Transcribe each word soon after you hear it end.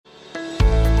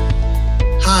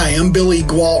Hi, I'm Billy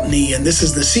Gwaltney, and this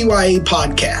is the CYA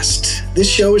Podcast.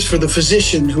 This show is for the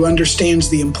physician who understands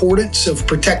the importance of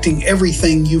protecting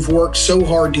everything you've worked so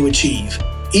hard to achieve.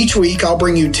 Each week, I'll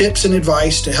bring you tips and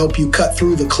advice to help you cut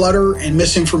through the clutter and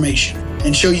misinformation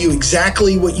and show you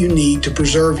exactly what you need to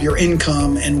preserve your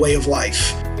income and way of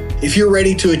life. If you're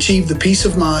ready to achieve the peace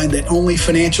of mind that only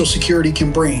financial security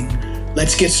can bring,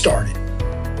 let's get started.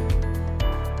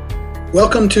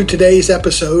 Welcome to today's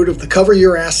episode of the Cover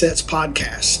Your Assets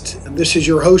podcast. This is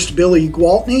your host, Billy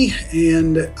Gwaltney,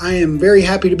 and I am very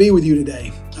happy to be with you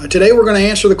today. Today we're going to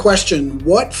answer the question,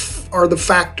 what are the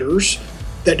factors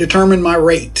that determine my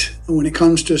rate when it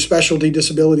comes to specialty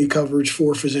disability coverage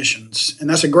for physicians? And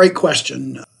that's a great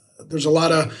question. There's a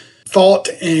lot of thought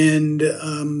and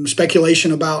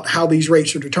speculation about how these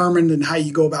rates are determined and how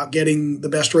you go about getting the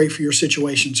best rate for your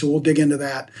situation. So we'll dig into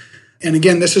that. And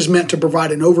again, this is meant to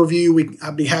provide an overview.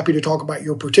 I'd be happy to talk about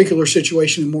your particular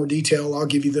situation in more detail. I'll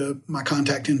give you my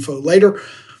contact info later.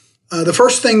 The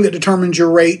first thing that determines your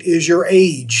rate is your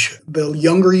age. The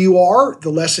younger you are,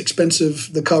 the less expensive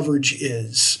the coverage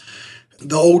is.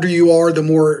 The older you are, the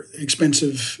more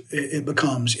expensive it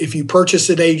becomes. If you purchase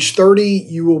at age 30,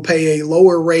 you will pay a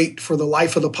lower rate for the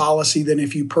life of the policy than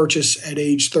if you purchase at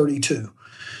age 32.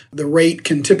 The rate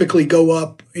can typically go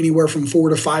up anywhere from 4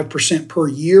 to 5% per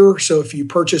year. So if you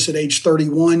purchase at age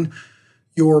 31,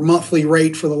 your monthly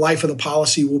rate for the life of the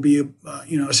policy will be,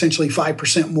 essentially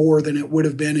 5% more than it would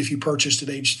have been if you purchased at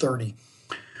age 30.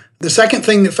 The second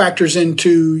thing that factors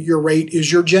into your rate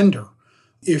is your gender.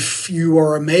 If you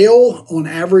are a male, on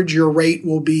average, your rate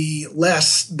will be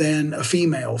less than a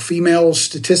female. Females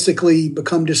statistically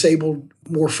become disabled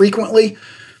more frequently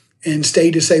and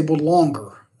stay disabled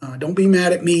longer. Don't be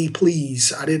mad at me,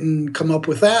 please. I didn't come up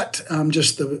with that. I'm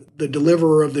just the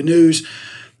deliverer of the news.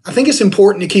 I think it's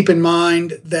important to keep in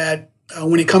mind that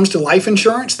when it comes to life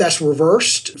insurance, that's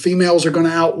reversed. Females are going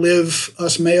to outlive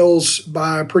us males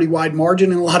by a pretty wide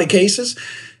margin in a lot of cases.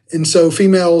 And so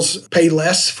females pay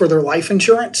less for their life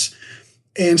insurance.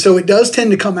 And so it does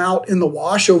tend to come out in the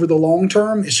wash over the long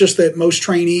term. It's just that most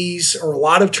trainees, or a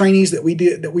lot of trainees that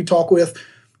we talk with,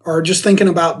 are just thinking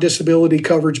about disability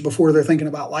coverage before they're thinking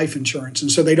about life insurance.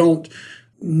 And so they don't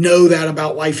know that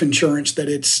about life insurance, that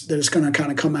it's going to kind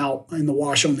of come out in the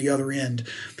wash on the other end.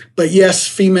 But yes,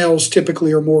 females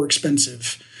typically are more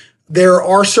expensive. There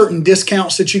are certain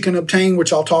discounts that you can obtain,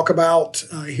 which I'll talk about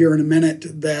here in a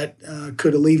minute, that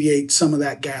could alleviate some of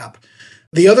that gap.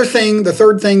 The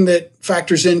third thing that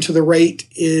factors into the rate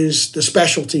is the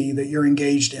specialty that you're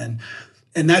engaged in.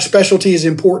 And that specialty is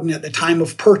important at the time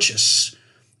of purchase.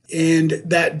 And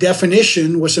that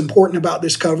definition, what's important about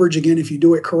this coverage, again, if you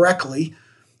do it correctly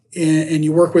and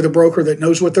you work with a broker that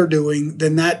knows what they're doing,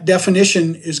 then that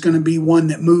definition is going to be one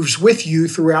that moves with you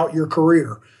throughout your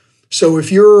career. So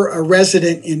if you're a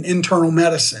resident in internal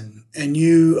medicine and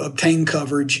you obtain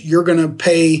coverage, you're going to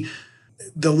pay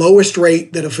the lowest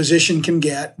rate that a physician can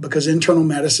get, because internal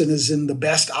medicine is in the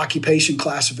best occupation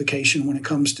classification when it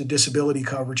comes to disability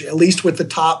coverage, at least with the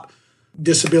top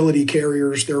disability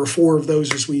carriers. There are 4 of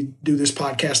those as we do this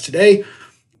podcast today.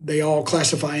 They all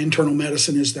classify internal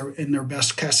medicine as in their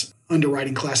best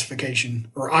underwriting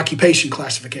classification, or occupation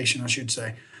classification, I should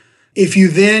say. If you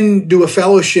then do a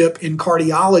fellowship in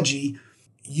cardiology,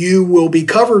 you will be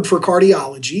covered for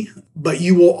cardiology, but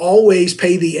you will always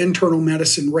pay the internal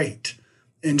medicine rate.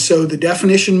 And so the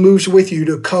definition moves with you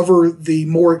to cover the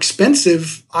more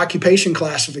expensive occupation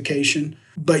classification,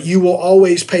 but you will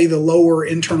always pay the lower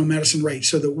internal medicine rate.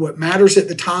 So that what matters at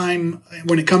the time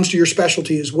when it comes to your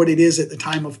specialty is what it is at the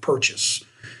time of purchase.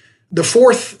 The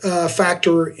fourth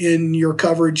factor in your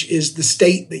coverage is the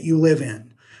state that you live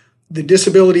in. The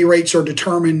disability rates are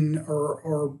determined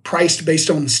or priced based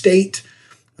on the state.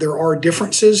 There are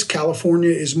differences.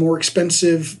 California is more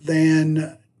expensive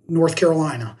than North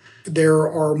Carolina.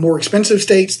 There are more expensive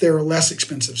states. There are less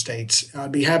expensive states.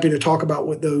 I'd be happy to talk about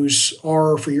what those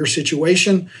are for your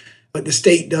situation, but the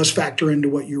state does factor into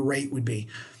what your rate would be.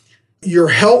 Your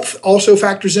health also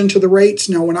factors into the rates.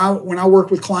 Now, when I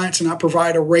work with clients and I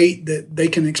provide a rate that they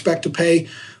can expect to pay,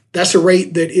 that's a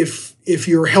rate that if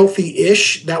you're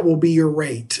healthy-ish, that will be your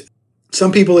rate.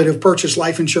 Some people that have purchased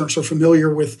life insurance are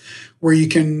familiar with where you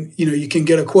can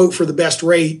get a quote for the best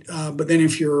rate, but then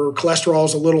if your cholesterol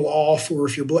is a little off, or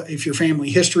if your family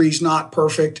history is not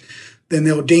perfect, then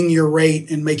they'll ding your rate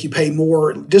and make you pay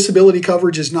more. Disability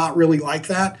coverage is not really like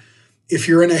that. If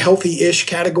you're in a healthy-ish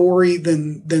category,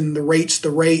 then the rate's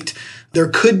the rate. There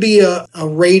could be a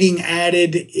rating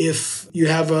added if you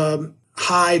have a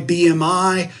high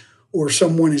BMI or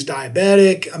someone is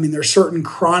diabetic. I mean, there are certain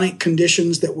chronic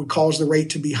conditions that would cause the rate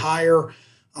to be higher.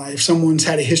 If someone's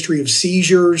had a history of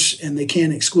seizures and they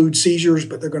can't exclude seizures,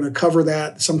 but they're going to cover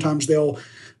that, sometimes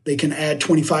they can add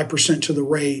 25% to the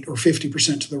rate or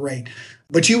 50% to the rate.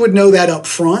 But you would know that up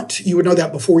front. You would know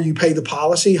that before you pay the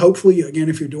policy. Hopefully, again,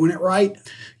 if you're doing it right,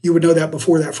 you would know that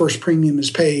before that first premium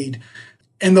is paid.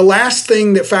 And the last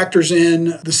thing that factors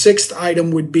in, the sixth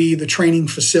item, would be the training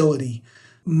facility.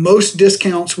 Most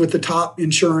discounts with the top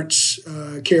insurance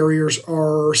carriers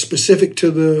are specific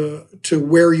to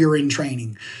where you're in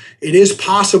training. It is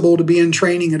possible to be in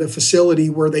training at a facility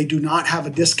where they do not have a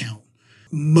discount.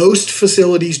 Most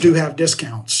facilities do have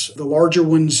discounts. The larger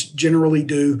ones generally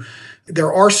do.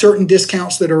 There are certain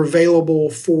discounts that are available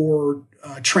for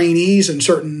trainees and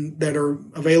certain that are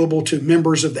available to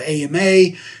members of the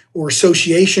AMA or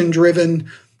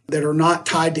association-driven that are not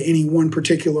tied to any one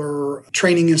particular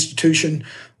training institution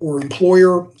or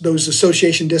employer. Those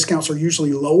association discounts are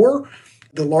usually lower.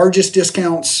 The largest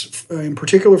discounts, in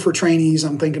particular for trainees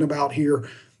I'm thinking about here,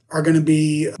 are going to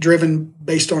be driven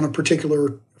based on a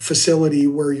particular facility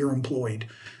where you're employed.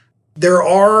 There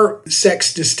are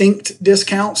sex-distinct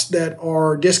discounts that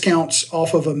are discounts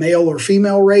off of a male or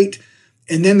female rate.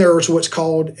 And then there's what's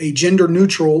called a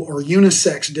gender-neutral or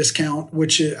unisex discount,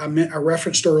 which I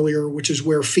referenced earlier, which is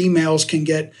where females can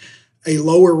get a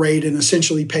lower rate and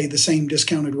essentially pay the same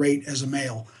discounted rate as a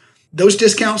male. Those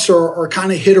discounts are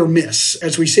kind of hit or miss.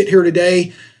 As we sit here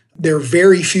today, there are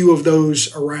very few of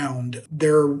those around.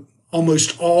 They're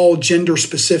almost all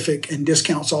gender-specific and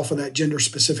discounts off of that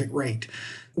gender-specific rate.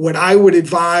 What I would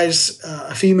advise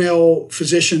a female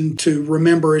physician to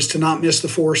remember is to not miss the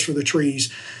forest for the trees.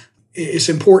 It's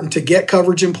important to get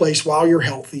coverage in place while you're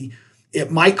healthy. It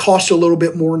might cost a little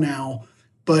bit more now,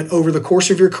 but over the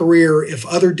course of your career, if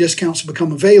other discounts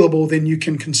become available, then you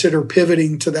can consider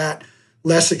pivoting to that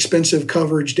less expensive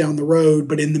coverage down the road.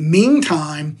 But in the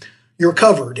meantime, you're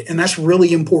covered. And that's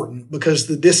really important because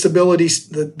the disabilities,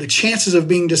 the chances of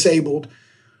being disabled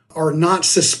are not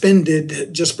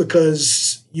suspended just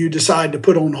because you decide to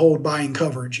put on hold buying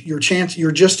coverage. You're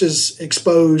just as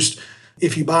exposed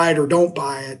if you buy it or don't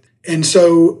buy it. And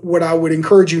so what I would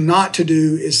encourage you not to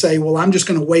do is say, well, I'm just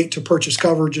going to wait to purchase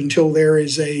coverage until there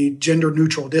is a gender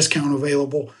neutral discount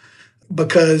available,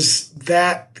 because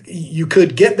that you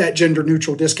could get that gender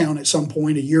neutral discount at some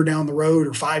point a year down the road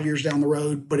or 5 years down the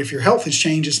road. But if your health has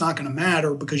changed, it's not going to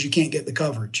matter because you can't get the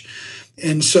coverage.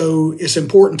 And so it's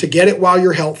important to get it while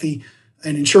you're healthy.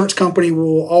 An insurance company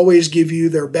will always give you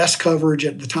their best coverage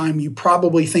at the time you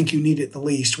probably think you need it the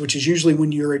least, which is usually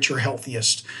when you're at your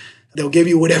healthiest. They'll give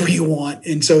you whatever you want.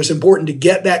 And so it's important to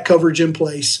get that coverage in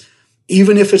place,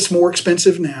 even if it's more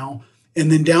expensive now.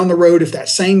 And then down the road, if that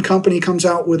same company comes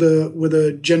out with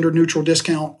a gender neutral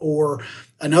discount or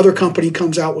another company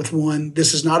comes out with one,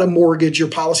 this is not a mortgage. Your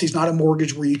policy is not a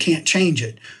mortgage where you can't change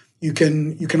it. You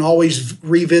can always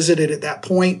revisit it at that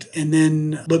point and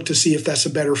then look to see if that's a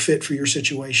better fit for your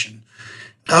situation.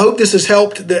 I hope this has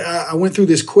helped. I went through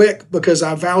this quick because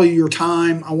I value your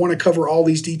time. I want to cover all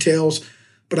these details,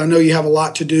 but I know you have a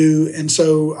lot to do. And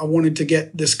so I wanted to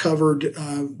get this covered,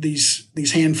 these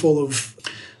handful of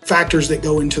factors that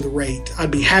go into the rate. I'd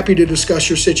be happy to discuss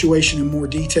your situation in more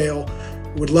detail.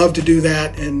 Would love to do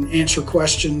that and answer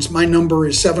questions. My number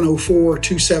is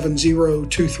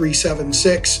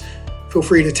 704-270-2376. Feel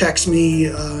free to text me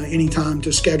anytime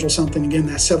to schedule something. Again,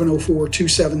 that's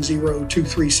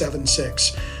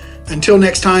 704-270-2376. Until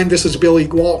next time, this is Billy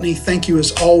Gwaltney. Thank you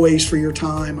as always for your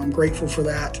time. I'm grateful for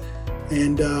that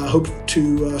and hope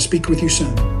to speak with you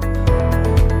soon.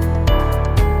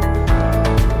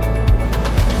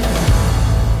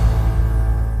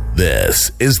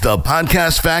 This is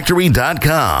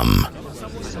thepodcastfactory.com.